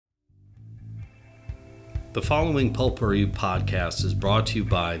The following Pulpery podcast is brought to you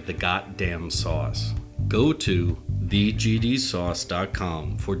by The Goddamn Sauce. Go to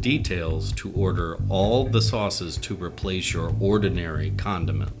thegdsauce.com for details to order all the sauces to replace your ordinary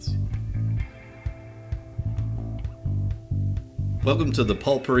condiments. Welcome to the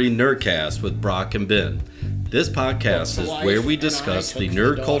Pulpery Nerdcast with Brock and Ben. This podcast is where we discuss the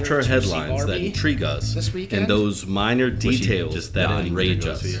nerd culture headlines that intrigue us and those minor details that enrage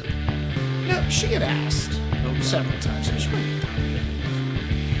us. No, she had asked several times. So she went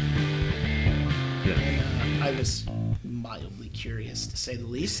and, I was mildly curious, to say the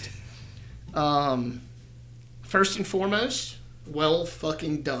least. First and foremost, well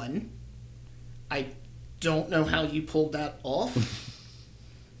fucking done. I don't know how you pulled that off.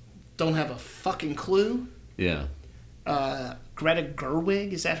 Don't have a fucking clue. Yeah. Greta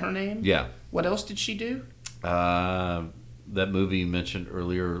Gerwig, is that her name? Yeah. What else did she do? That movie you mentioned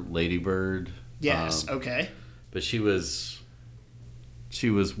earlier, Lady Bird. Yes. Okay. But she was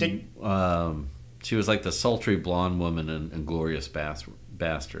like the sultry blonde woman in Inglourious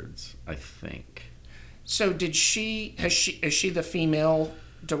Bastards, I think. So is she the female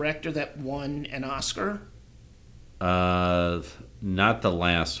director that won an Oscar? Not the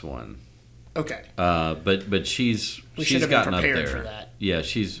last one. Okay. But she's gotten up there. For that. Yeah,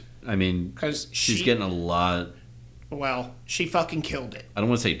 she's getting a lot. Well, she fucking killed it. I don't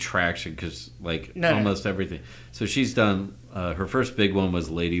want to say traction because almost everything. So she's done. Her first big one was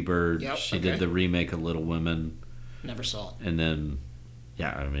Lady Bird. Yep, she did the remake of Little Women. Never saw it. And then,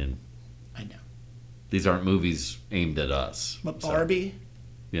 I know. These aren't movies aimed at us. But Barbie,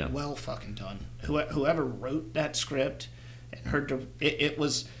 yeah, well fucking done. Whoever wrote that script, and it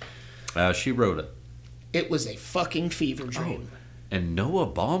was. She wrote it. It was a fucking fever dream. Oh, and Noah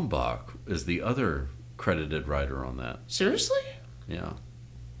Baumbach is the other credited writer on that. Seriously? Yeah.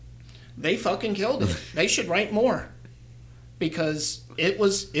 They fucking killed it. They should write more. Because it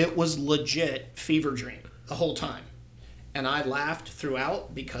was legit fever dream the whole time. And I laughed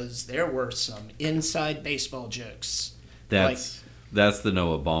throughout because there were some inside baseball jokes. That's the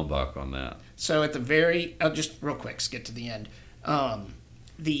Noah Baumbach on that. So at the I'll just real quick skip to the end.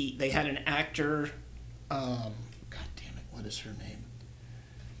 They had an actor, God damn it, what is her name?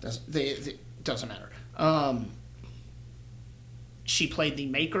 Doesn't matter. She played the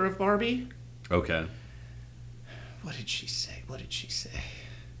maker of Barbie. Okay. What did she say?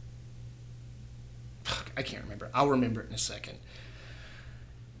 Fuck, I can't remember. I'll remember it in a second.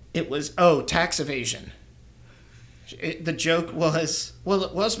 It was, tax evasion. The joke was,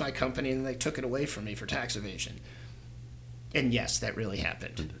 it was my company and they took it away from me for tax evasion. And yes, that really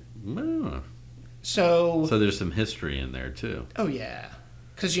happened. Oh. So there's some history in there too. Oh yeah.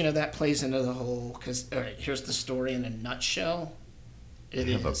 Because, that plays into the whole... Because, all right, here's the story in a nutshell.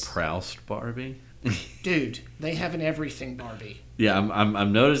 They have a Proust Barbie? Dude, they have an everything Barbie. Yeah,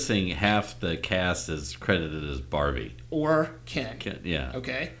 I'm noticing half the cast is credited as Barbie. Or Ken. Yeah.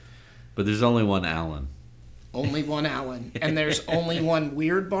 Okay? But there's only one Alan. Only one Alan. And there's only one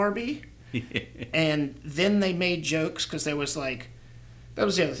weird Barbie. And then they made jokes because there was that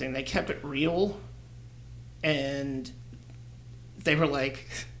was the other thing. They kept it real. And... they were like,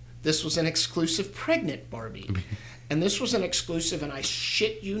 this was an exclusive pregnant Barbie. And this was an exclusive, and I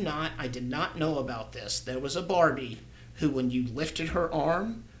shit you not, I did not know about this. There was a Barbie who, when you lifted her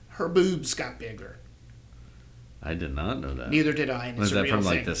arm, her boobs got bigger. I did not know that. Neither did I, and was it's a real that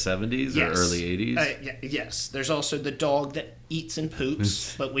from thing. The 70s or early 80s? Yes. There's also the dog that eats and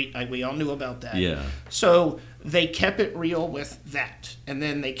poops, but we all knew about that. Yeah. So they kept it real with that. And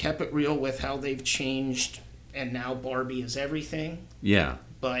then they kept it real with how they've changed... and now Barbie is everything. Yeah.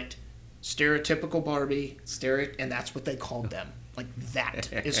 But stereotypical Barbie, and that's what they called them. That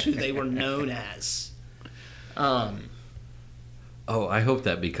is who they were known as. I hope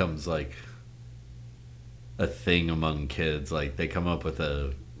that becomes a thing among kids. They come up with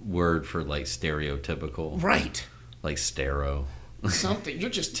a word for stereotypical. Right. Like stero. Something.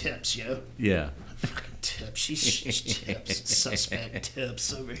 You're just tips, yo. Yeah. Fucking tips. She's tips. Suspect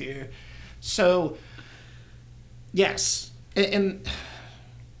tips over here. So... yes, and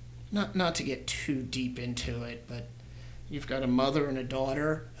not to get too deep into it, but you've got a mother and a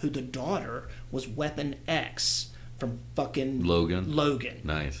daughter who the daughter was Weapon X from fucking Logan.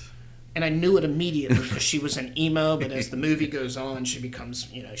 Nice. And I knew it immediately because she was an emo, but as the movie goes on, she becomes,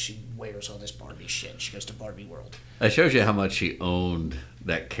 she wears all this Barbie shit. She goes to Barbie World. That shows you how much she owned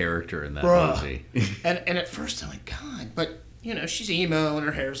that character in that movie. and at first I'm like, God, but, she's emo and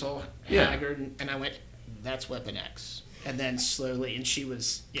her hair's all haggard, and I went... that's Weapon X. And then slowly, and she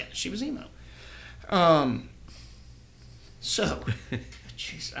was emo. So,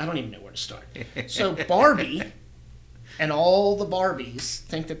 jeez, I don't even know where to start. So Barbie and all the Barbies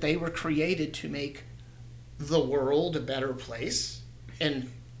think that they were created to make the world a better place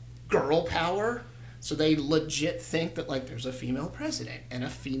and girl power. So they legit think that like there's a female president and a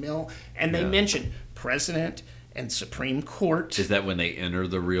female, and they mention president and Supreme Court. Is that when they enter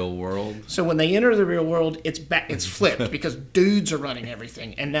the real world? So when they enter the real world, it's flipped because dudes are running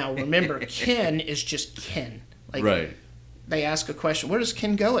everything. And now remember, Ken is just Ken. Like, right. They ask a question, where does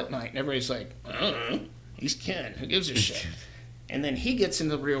Ken go at night? And everybody's like, I don't know. He's Ken. Who gives a shit? And then he gets in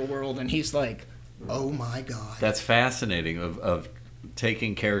the real world and he's like, oh my God. That's fascinating of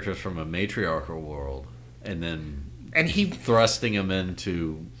taking characters from a matriarchal world and he thrusting them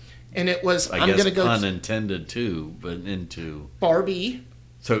into... And it was, I guess, unintended too, but into... Barbie.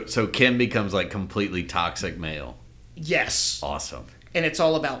 So Ken becomes like completely toxic male. Yes. Awesome. And it's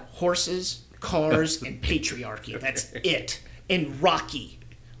all about horses, cars, and patriarchy. That's it. And Rocky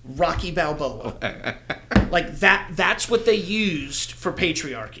Balboa. Like that's what they used for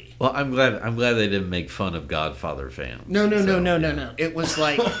patriarchy. Well, I'm glad they didn't make fun of Godfather fans. No. It was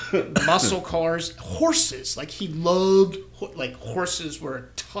like muscle cars, horses. Like he loved, like horses were a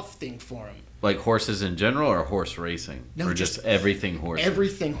tough thing for him. Like horses in general, or horse racing, no, or just everything horses.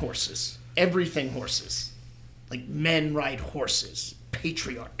 Everything horses. Like men ride horses.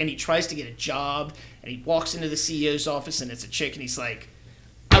 Patriarch. And he tries to get a job, and he walks into the CEO's office, and it's a chick, and he's like,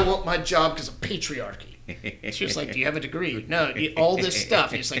 I want my job because of patriarchy. She was like, do you have a degree? No, all this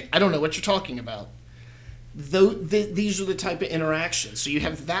stuff. He's like, I don't know what you're talking about. These are the type of interactions. So you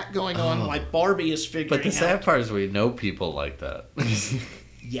have that going on while Barbie is figuring out. But the sad part is we know people like that.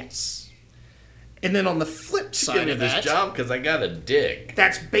 Yes. And then on the flip side of that... this job because I got a dick.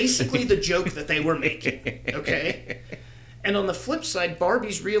 That's basically the joke that they were making. Okay? And on the flip side,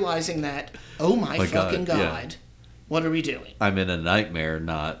 Barbie's realizing that, oh my fucking God. Yeah. What are we doing? I'm in a nightmare,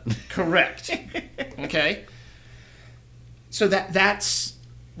 not... Correct. Okay? So that's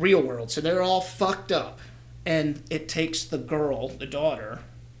real world. So they're all fucked up. And it takes the girl, the daughter,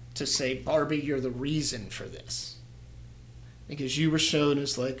 to say, Barbie, you're the reason for this. Because you were shown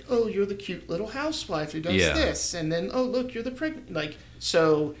as like, oh, you're the cute little housewife who does this. And then, oh, look, you're the pregnant... Like,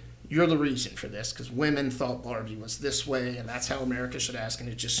 so... You're the reason for this, because women thought Barbie was this way, and that's how America should ask, and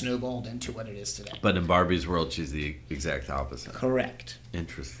it just snowballed into what it is today. But in Barbie's world, she's the exact opposite. Correct.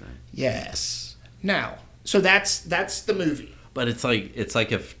 Interesting. Yes. Now, so that's the movie. But it's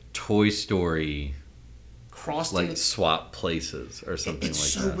like if Toy Story crossed swap places or something like that.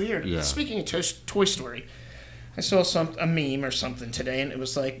 It's so weird. Yeah. Speaking of Toy Story, I saw a meme or something today, and it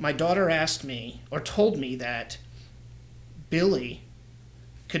was like, my daughter asked me, or told me that Billy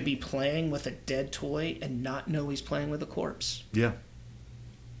could be playing with a dead toy and not know he's playing with a corpse. Yeah.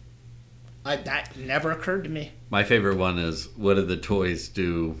 That never occurred to me. My favorite one is, what do the toys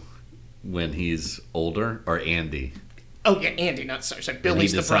do when he's older? Or Andy. Oh, yeah, Andy, not sorry. So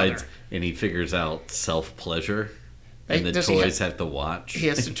Billy's the brother. And he figures out self-pleasure. And the toys have to watch. He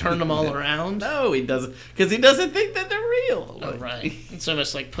has to turn them all around? No, he doesn't. Because he doesn't think that they're real. Oh, right. It's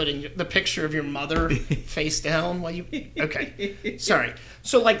almost like putting the picture of your mother face down while you... Okay. Sorry.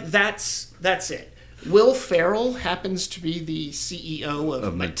 So, like, that's it. Will Ferrell happens to be the CEO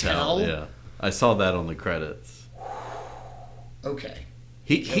of Mattel. Yeah. I saw that on the credits. Okay.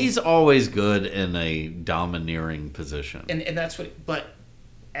 He's always good in a domineering position. And that's what... But...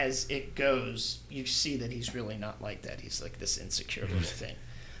 As it goes, you see that he's really not like that. He's like this insecure little thing.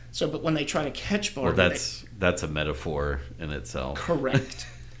 So, but when they try to catch Barbie... Well, that's a metaphor in itself. Correct.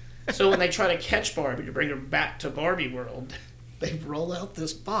 So when they try to catch Barbie to bring her back to Barbie world, they roll out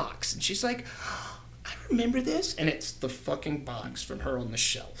this box. And she's like, oh, I remember this. And it's the fucking box from her on the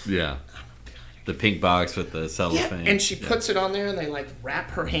shelf. Yeah. The pink box with the cellophane. Yeah, and she puts it on there, and they, like,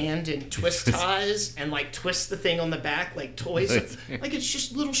 wrap her hand in twist ties and, like, twist the thing on the back like toys. Like, it's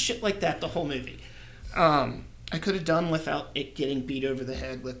just little shit like that the whole movie. I could have done without it getting beat over the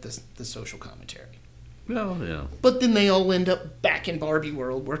head with the social commentary. Well, yeah. But then they all end up back in Barbie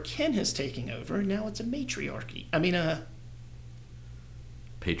world where Ken is taking over, and now it's a matriarchy. I mean,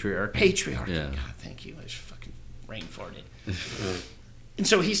 Patriarchy? Patriarchy. Yeah. God, thank you. I just fucking brain farted. And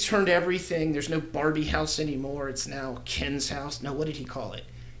so he's turned everything. There's no Barbie house anymore. It's now Ken's house. No, what did he call it?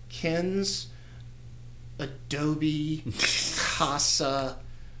 Ken's Adobe Casa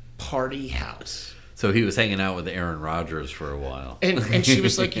Party House. So he was hanging out with Aaron Rodgers for a while. And she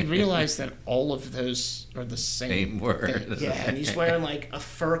was like, you realize that all of those are the same word. Thing. Yeah, and he's wearing like a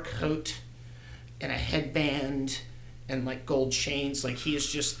fur coat and a headband and like gold chains. Like he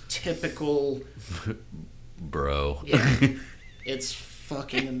is just typical... Bro. Yeah. It's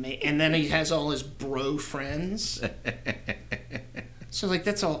fucking amazing. And then he has all his bro friends. So like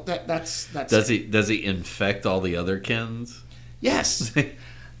that's all. That's. Does he infect all the other Kens? Yes.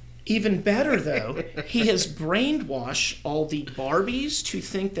 Even better though, he has brainwashed all the Barbies to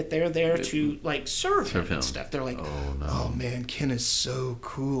think that they're there to like serve him and stuff. They're like, oh no, oh man, Ken is so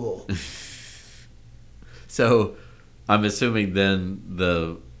cool. So, I'm assuming then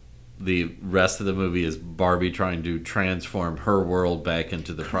the rest of the movie is Barbie trying to transform her world back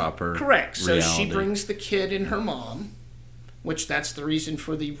into the proper correct. So reality. she brings the kid and her mom, which that's the reason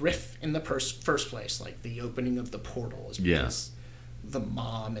for the riff in the first place, like the opening of the portal is because the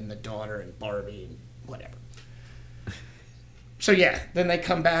mom and the daughter and Barbie and whatever. So yeah, then they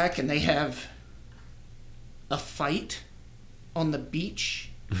come back and they have a fight on the beach.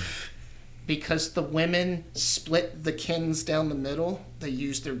 Because the women split the Kens down the middle, they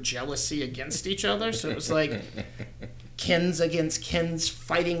used their jealousy against each other. So it was like Kens against Kens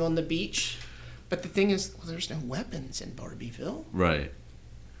fighting on the beach. But the thing is, well, there's no weapons in Barbieville. Right.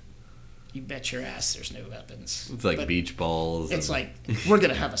 You bet your ass there's no weapons. It's like beach balls. It's like, we're going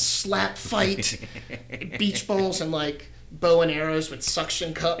to have a slap fight. Beach balls and like bow and arrows with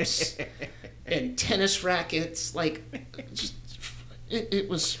suction cups and tennis rackets. Like, just... It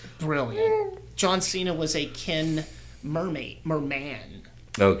was brilliant. John Cena was a Ken merman.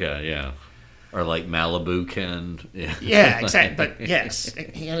 Okay, yeah. Or like Malibu Ken. Yeah, yeah, exactly. But yes,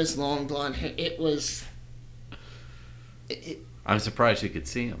 he had his long blonde hair. It was... I'm surprised you could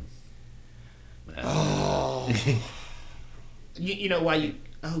see him. Oh. you know why you...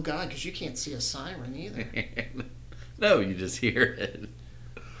 Oh, God, because you can't see a siren either. No, you just hear it.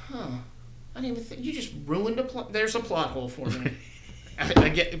 Huh. I didn't even think... You just ruined a plot... There's a plot hole for me. I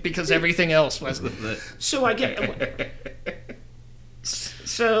get because everything else was. So I get.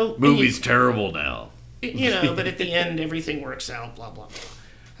 So movie's terrible now. You know, but at the end everything works out. Blah blah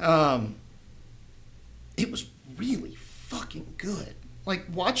blah. It was really fucking good. Like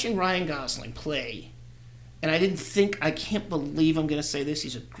watching Ryan Gosling play, and I can't believe I'm gonna say this.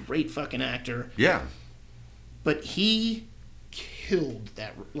 He's a great fucking actor. Yeah. But he killed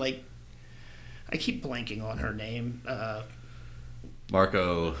that. Like, I keep blanking on her name.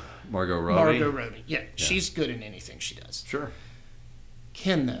 Margot Robbie? Margot Robbie. Yeah, she's good in anything she does. Sure.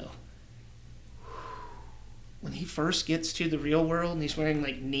 Ken, though, when he first gets to the real world and he's wearing,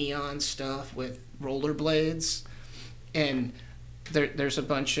 like, neon stuff with rollerblades, and there's a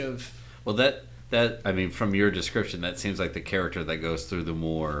bunch of... Well, that I mean, from your description, that seems like the character that goes through the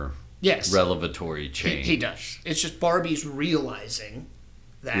more revelatory change. He does. It's just Barbie's realizing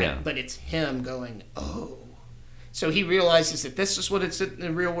that, but it's him going, oh... So he realizes that this is what it's in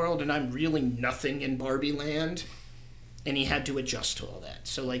the real world, and I'm really nothing in Barbie land, and he had to adjust to all that.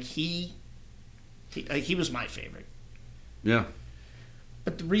 So like he was my favorite. Yeah.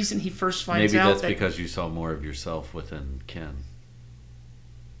 But the reason he first finds out that's because you saw more of yourself within Ken.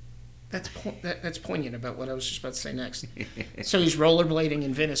 That's poignant about what I was just about to say next. So he's rollerblading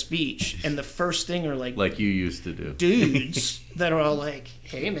in Venice Beach, and the first thing are like you used to do, dudes that are all like,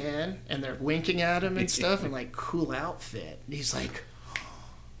 "Hey man," and they're winking at him and stuff, and like, "Cool outfit." And he's like,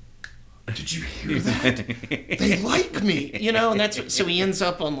 "Did you hear that? They like me," you know. And so he ends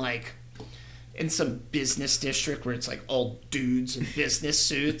up on like in some business district where it's like all dudes in business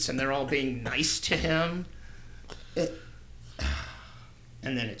suits, and they're all being nice to him.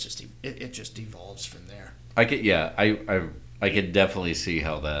 And then it just devolves from there. I could definitely see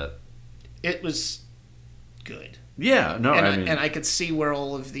how that. It was good. Yeah, no, and I could see where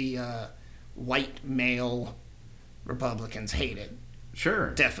all of the white male Republicans hate it.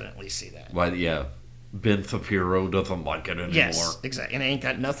 Sure, definitely see that. Why? Yeah, Ben Shapiro doesn't like it anymore. Yes, exactly, and it ain't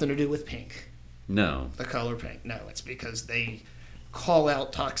got nothing to do with pink. No, the color pink. No, it's because they call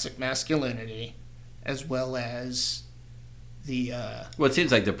out toxic masculinity, as well as. Well, it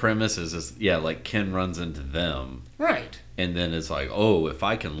seems like the premise is like Ken runs into them, right? And then it's like, oh, if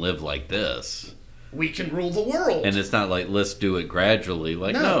I can live like this, we can rule the world. And it's not like let's do it gradually.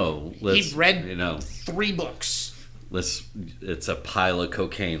 Like he read 3 books. It's a pile of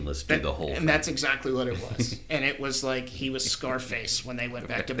cocaine. Let's do the whole thing. And that's exactly what it was. And it was like he was Scarface when they went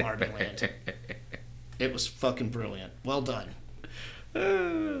back to Barbie Land. It was fucking brilliant. Well done.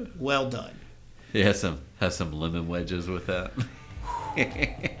 Well done. He has some lemon wedges with that.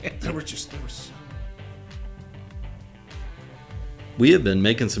 There were so. We have been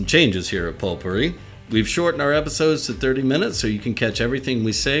making some changes here at Pulpery. We've shortened our episodes to 30 minutes so you can catch everything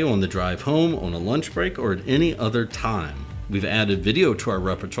we say on the drive home, on a lunch break, or at any other time. We've added video to our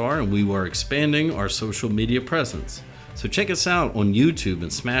repertoire, and we are expanding our social media presence. So check us out on YouTube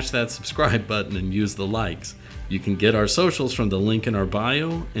and smash that subscribe button and use the likes. You can get our socials from the link in our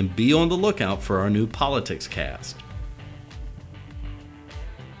bio, and be on the lookout for our new politics cast.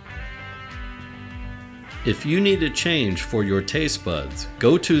 If you need a change for your taste buds,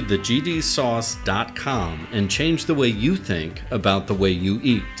 go to thegdsauce.com and change the way you think about the way you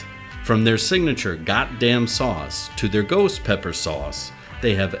eat. From their signature goddamn sauce to their ghost pepper sauce,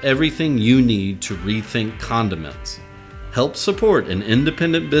 they have everything you need to rethink condiments. Help support an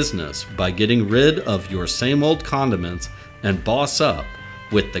independent business by getting rid of your same old condiments and boss up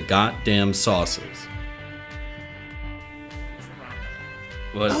with the goddamn sauces.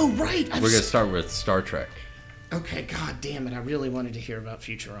 Well, Oh, right. We're going to start with Star Trek. Okay, god damn it. I really wanted to hear about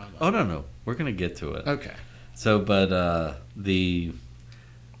Futurama. Oh, no. We're going to get to it. Okay. So, but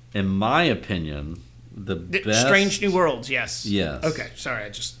in my opinion, the best... Strange New Worlds, yes. Yes. Okay, sorry. I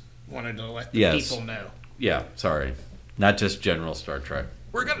just wanted to let the Yes. people know. Yeah, sorry. Not just general Star Trek.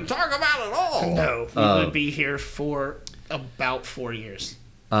 We're going to talk about it all. No, we would be here for about 4 years.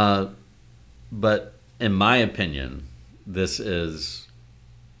 But in my opinion, this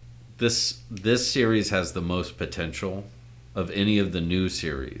series has the most potential of any of the new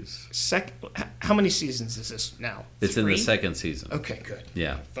series. How many seasons is this now? It's 3? in the second season. Okay, good.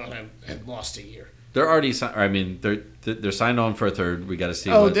 Yeah. I thought I had lost a year. They're already they're signed on for a third. We got to see.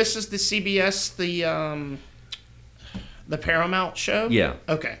 Oh, this is the CBS, the Paramount show? Yeah.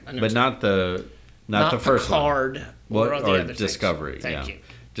 Okay. I know but not the first Picard one. or the Or other Discovery. things. Thank you.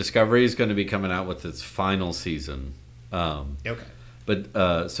 Discovery is going to be coming out with its final season. Okay.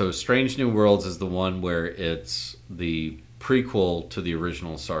 But so Strange New Worlds is the one where it's the prequel to the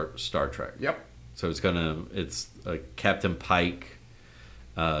original Star Trek. Yep. So it's Captain Pike.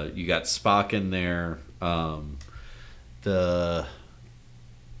 You got Spock in there.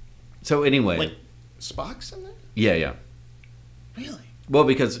 So anyway, Like Spock's in there? yeah. Really? Well,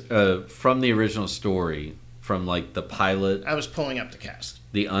 because from the original story, from like the pilot, I was pulling up the cast.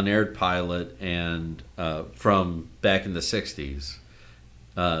 the unaired pilot, and from back in the 60s,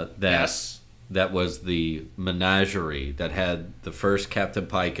 Yes. that was the menagerie that had the first Captain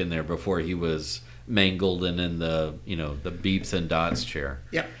Pike in there before he was mangled and in the the beeps and dots chair.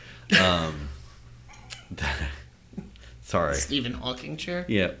 Yep. Sorry. Stephen Hawking chair?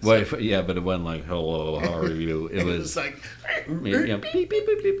 Yeah, well, yeah, but it wasn't like hello, how are you? It It was was like... yeah, beep, beep,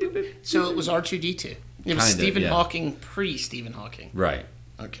 beep, beep, beep, beep. So it was R2-D2. It was Kinda, Stephen yeah. Hawking pre-Stephen Hawking. Right.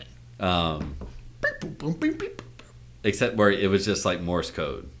 Okay. Um, Beep, boop, boom, beep, beep. except where it was just like Morse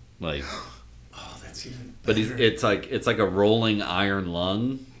code, like. Oh, that's even But better. it's like a rolling iron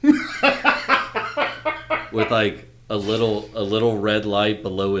lung with like a little red light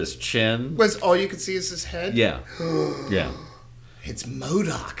below his chin. Was all you could see is his head? Yeah, yeah, It's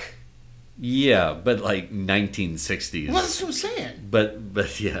MODOK. yeah. But like 1960s. Well, that's what I'm saying.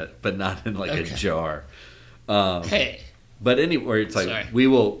 But not in like a Okay. jar. Hey. But anyway, it's like Sorry. we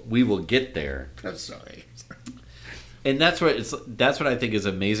will get there. I'm sorry. And that's what I think is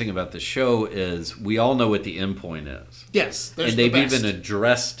amazing about the show is we all know what the end point is. Yes. There's And they've the best. even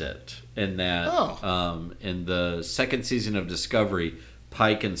addressed it in that Oh. in the second season of Discovery,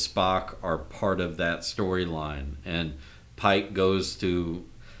 Pike and Spock are part of that storyline. And Pike goes to,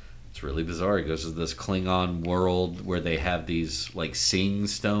 it's really bizarre, he goes to this Klingon world where they have these like seeing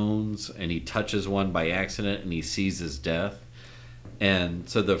stones, and he touches one by accident and he sees his death. And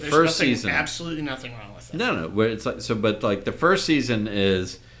so the first season, absolutely nothing wrong with it. no, where it's like so, but like the first season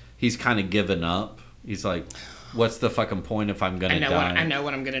is he's kind of given up. He's like, "What's the fucking point if I'm gonna die?" I know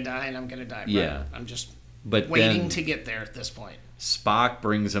when I'm gonna die, and I'm gonna die. Yeah. I'm just But waiting then to get there at this point. Spock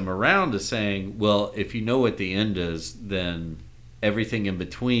brings him around to saying, "Well, if you know what the end is, then everything in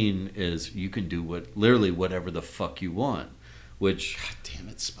between is you can do literally whatever the fuck you want." Which, God damn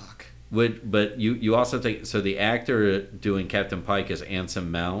it, Spock. but you also think so. The actor doing Captain Pike is Anson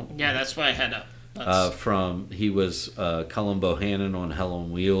Mount. Yeah, that's what I had up. He was Cullen Bohannon on Hell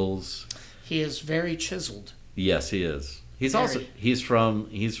on Wheels. He is very chiseled. Yes, he is. He's Very. also he's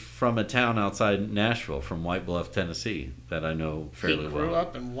from a town outside Nashville, from White Bluff, Tennessee, that I know fairly He grew well.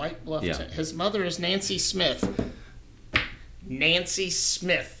 up in White Bluff. Yeah. His mother is Nancy Smith. Nancy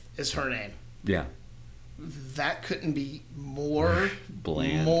Smith is her name. Yeah, That couldn't be more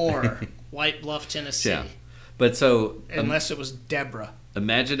Bland. More White Bluff, Tennessee. yeah. But so Unless it was Deborah.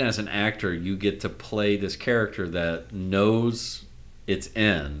 imagine as an actor, you get to play this character that knows its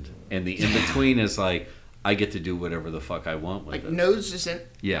end, and the in between is like, I get to do whatever the fuck I want with Like, it. nose isn't.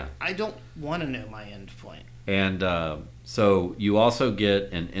 Yeah. I don't want to know my end point. And so you also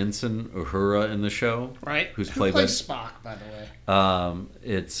get an Ensign Uhura in the show. Right? Who's Who played plays Spock, by the way?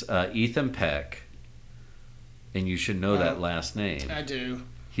 It's Ethan Peck, and you should know that last name. I do.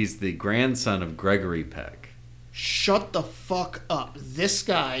 He's the grandson of Gregory Peck. Shut the fuck up. This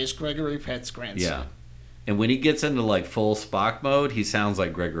guy is Gregory Peck's grandson. Yeah. And when he gets into like full Spock mode, he sounds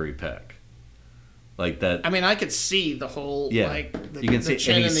like Gregory Peck. like that. I mean, I could see the whole like you can see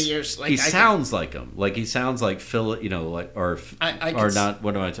chin and the ears. Like, he sounds like him. Like he sounds like Phil, like or not.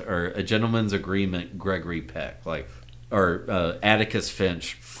 What am I? Or A Gentleman's Agreement, Gregory Peck, like or Atticus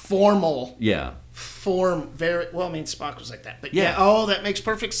Finch. Formal. Yeah. Very well. I mean, Spock was like that, but yeah. Oh, that makes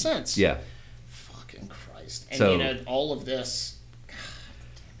perfect sense. Yeah. Fucking Christ! And all of this.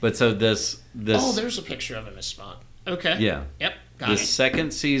 But so this. Oh, there's a picture of him as Spock. Okay. Yeah. Yep. Got the it.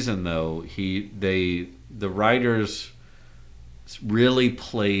 second season, though, the writers really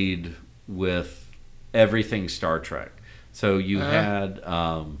played with everything Star Trek. So you had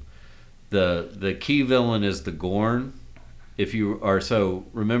the key villain is the Gorn. If you are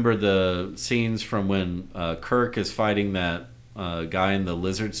remember the scenes from when Kirk is fighting that guy in the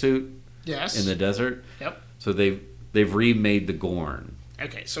lizard suit. Yes. In the desert. Yep. So they've remade the Gorn.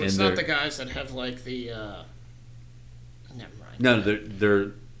 Okay, so it's not the guys that have like the. Never mind. No,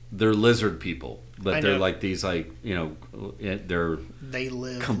 they're lizard people, but they're like these they're they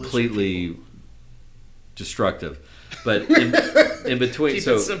live completely destructive. But in between, keep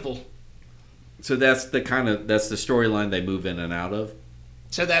it simple. So that's the storyline they move in and out of.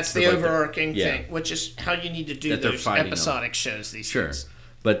 So that's the overarching thing, which is how you need to do those episodic shows these days.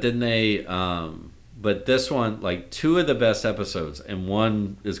 But then but this one, like 2 of the best episodes, and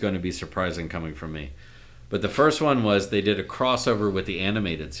one is going to be surprising coming from me. But the first one was they did a crossover with the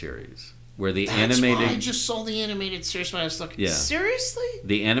animated series, where That's why I just saw the animated series when I was looking. Yeah. Seriously?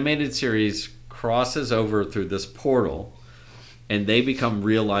 The animated series crosses over through this portal, and they become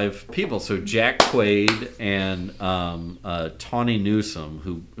real life people. So Jack Quaid and Tawny Newsome,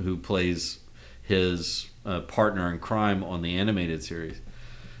 who plays his partner in crime on the animated series,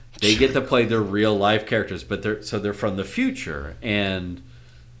 they get to play their real life characters, but they're from the future, and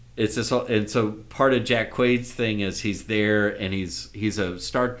it's this. And so part of Jack Quaid's thing is he's there, and he's a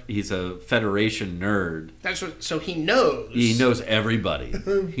Federation nerd. That's what. So he knows. He knows everybody.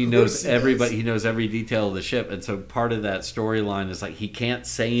 He knows everybody. He knows every detail of the ship, and so part of that storyline is like he can't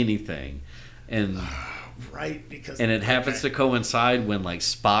say anything, and right because and it happens to coincide when like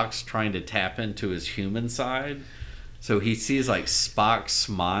Spock's trying to tap into his human side. So he sees like Spock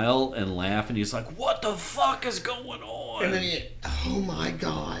smile and laugh, and he's like, "What the fuck is going on?" And then oh my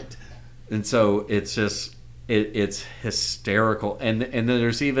god! And so it's just it's hysterical, and then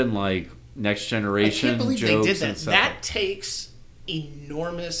there's even like Next Generation. I can't believe jokes they did that. And stuff. That takes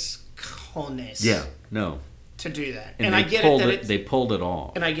enormous cojones. Yeah, no. To do that, and I get it that they pulled it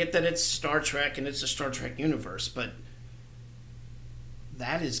off. And I get that it's Star Trek and it's a Star Trek universe, but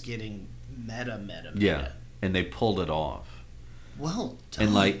that is getting meta. Yeah. And they pulled it off. Well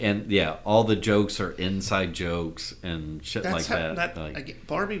done. And all the jokes are inside jokes and shit That's like that.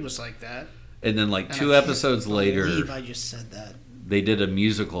 Barbie was like that. And then like 2 episodes later, I just said that. They did a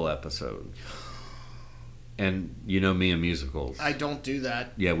musical episode. And you know me and musicals. I don't do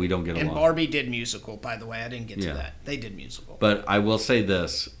that. Yeah, we don't get along. And Barbie did musical, by the way. I didn't get to that. They did musical. But I will say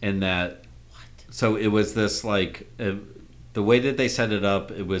this, in that, so it was this like. The way that they set it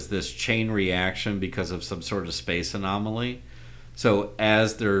up, it was this chain reaction because of some sort of space anomaly. So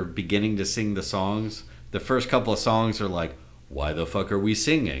as they're beginning to sing the songs, the first couple of songs are like, why the fuck are we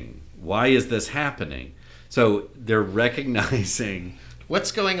singing? Why is this happening? So they're recognizing...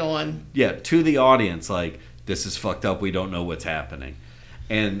 what's going on? Yeah, to the audience, like, this is fucked up, we don't know what's happening.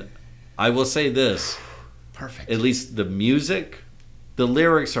 And I will say this. Perfect. At least the music... The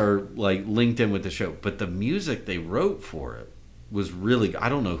lyrics are like linked in with the show, but the music they wrote for it was really. I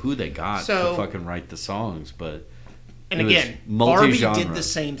don't know who they got to fucking write the songs, but and again, Barbie did the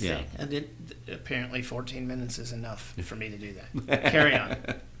same thing, and apparently 14 minutes is enough for me to do that. Carry on.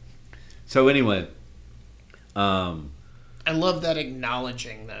 So anyway, I love that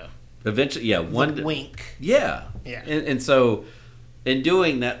acknowledging though. Eventually, one wink. Yeah, yeah, and so in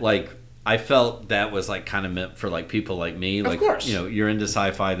doing that, like. I felt that was like kind of meant for like people like me. Like, of course. You're into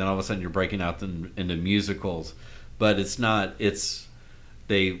sci-fi, then all of a sudden you're breaking out into musicals. But it's not.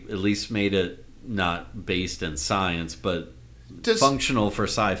 They at least made it not based in science, but functional for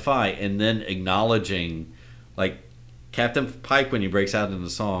sci-fi, and then acknowledging, like Captain Pike when he breaks out in the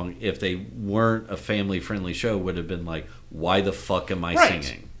song. If they weren't a family-friendly show, would have been like, why the fuck am I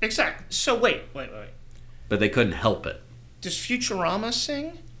singing? Exactly. So wait. But they couldn't help it. Does Futurama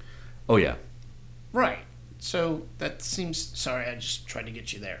sing? Oh, yeah. Right. So that seems... Sorry, I just tried to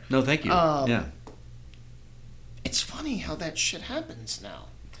get you there. No, thank you. Yeah. It's funny how that shit happens now.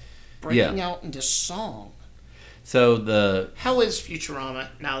 Breaking out into song. So How is Futurama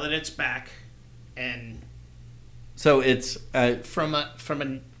now that it's back? And... So it's... from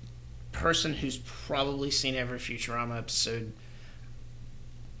a person who's probably seen every Futurama episode,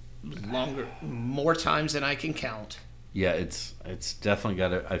 more times than I can count. Yeah, it's definitely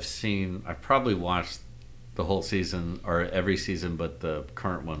got it. I've probably watched the whole season or every season, but the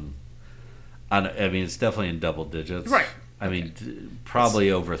current one. I mean, it's definitely in double digits. Right. I mean,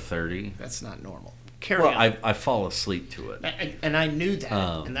 probably over 30. That's not normal. Carry on. I fall asleep to it, and I knew that,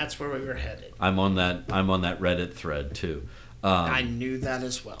 and that's where we were headed. I'm on that Reddit thread too. I knew that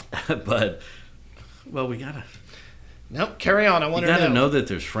as well. But we gotta. Nope. Carry on. I want to know. You gotta know that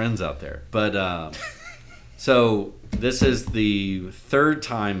there's friends out there. But so this is the third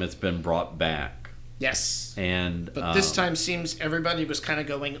time it's been brought back. Yes. But this time seems everybody was kind of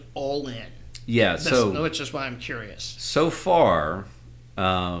going all in. Yeah. Which is why I'm curious. So far,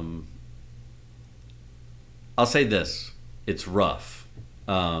 I'll say this: it's rough.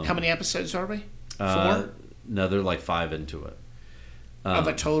 How many episodes are we? 4? No, they're like 5 into it. Of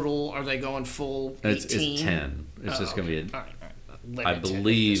a total, are they going full 18? It's 10. It's just going to be all right. I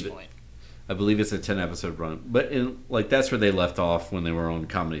believe it's a 10-episode run. But that's where they left off when they were on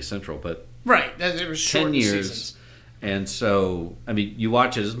Comedy Central. But right, there was 10 years. Seasons. And so, I mean, you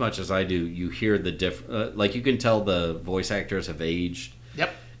watch it as much as I do. You hear the you can tell the voice actors have aged.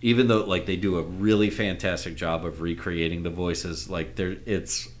 Yep. Even though they do a really fantastic job of recreating the voices,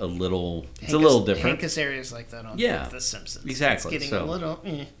 it's a little different. Hank Azaria's like that on The Simpsons. Exactly. It's getting a little.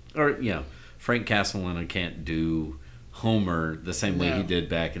 Or Frank Castellano can't do Homer the same way he did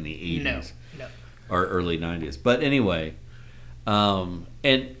back in the 80s. No. Or early 90s. But anyway, and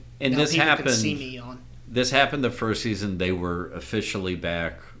this happened. Can see me on. This happened the first season. They were officially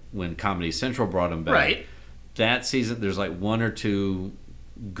back when Comedy Central brought them back. Right. That season, there's 1 or 2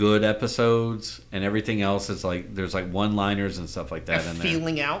 good episodes, and everything else is there's one-liners and stuff like that in there.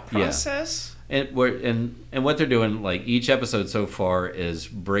 Feeling out process. Yeah. And what they're doing, each episode so far is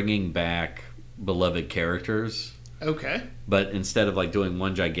bringing back beloved characters. Okay. But instead of doing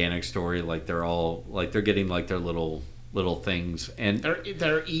one gigantic story, they're all they're getting their little things, and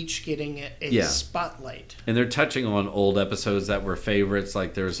they're each getting a spotlight, and they're touching on old episodes that were favorites.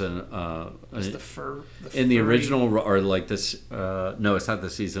 There's the original, or this. No, it's not the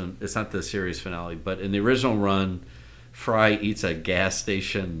season. It's not the series finale. But in the original run, Fry eats a gas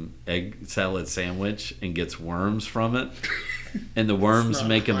station egg salad sandwich and gets worms from it. And the worms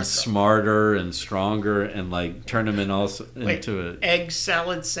make him smarter and stronger, and turn him into an egg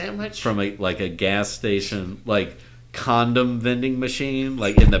salad sandwich from a gas station condom vending machine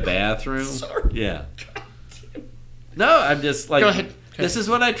in the bathroom. Sorry. Yeah. No, I'm just Go ahead. This is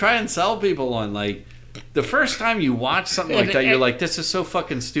what I try and sell people on. The first time you watch something like that, you're this is so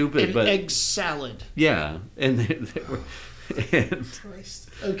fucking stupid. But egg salad. Yeah, and they were. Christ.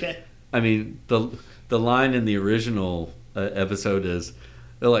 Okay. I mean, the line in the original episode is,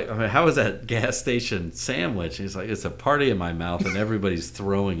 they're like, how is that gas station sandwich? And he's like, it's a party in my mouth and everybody's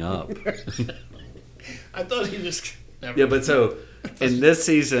throwing up. I thought he was. Yeah, but so in this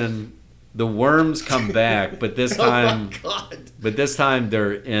season, the worms come back, but this time,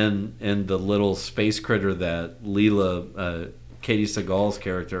 they're in the little space critter that Leela, Katie Seagal's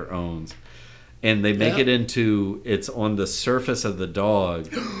character, owns, and they make it into, it's on the surface of the dog,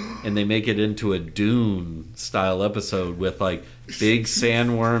 and they make it into a Dune style episode with big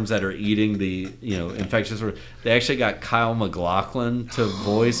sandworms that are eating the infectious worms. They actually got Kyle MacLachlan to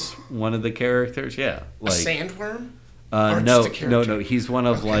voice one of the characters. Yeah, a sandworm. No. He's one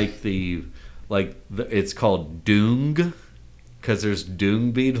of it's called Dung, because there's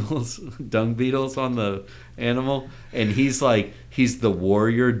dung beetles on the animal, and he's the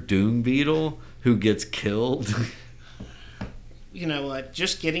warrior dung beetle who gets killed. You know what?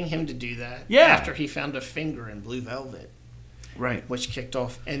 Just getting him to do that after he found a finger in Blue Velvet, right? Which kicked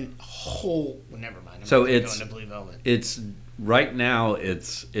off and whole. Well, never mind. So it's going to Blue Velvet. It's right now.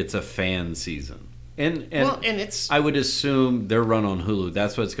 It's a fan season. And it's. I would assume they're run on Hulu.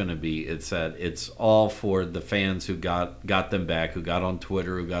 That's what it's going to be. It's all for the fans who got them back, who got on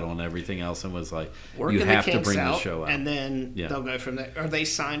Twitter, who got on everything else, and was like, Working you have to bring the show out, and then they'll go from there. Are they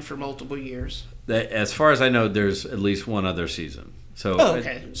signed for multiple years? As far as I know, there's at least one other season. So,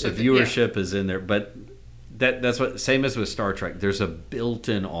 so the viewership is in there, but that's what same as with Star Trek. There's a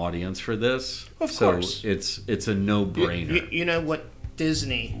built-in audience for this, of course. So it's a no-brainer. You know what?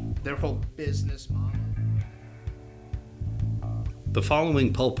 Disney, their whole business model. The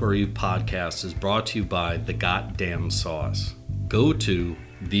following Pulpery podcast is brought to you by The Goddamn Sauce. Go to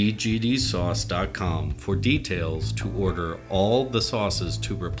thegdsauce.com for details to order all the sauces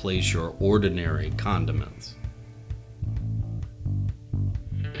to replace your ordinary condiments.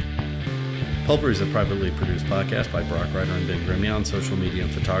 Pulpery is a privately produced podcast by Brock Ryder and Ben Grimmie, on social media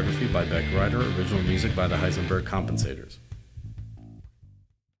and photography by Beck Ryder, original music by the Heisenberg Compensators.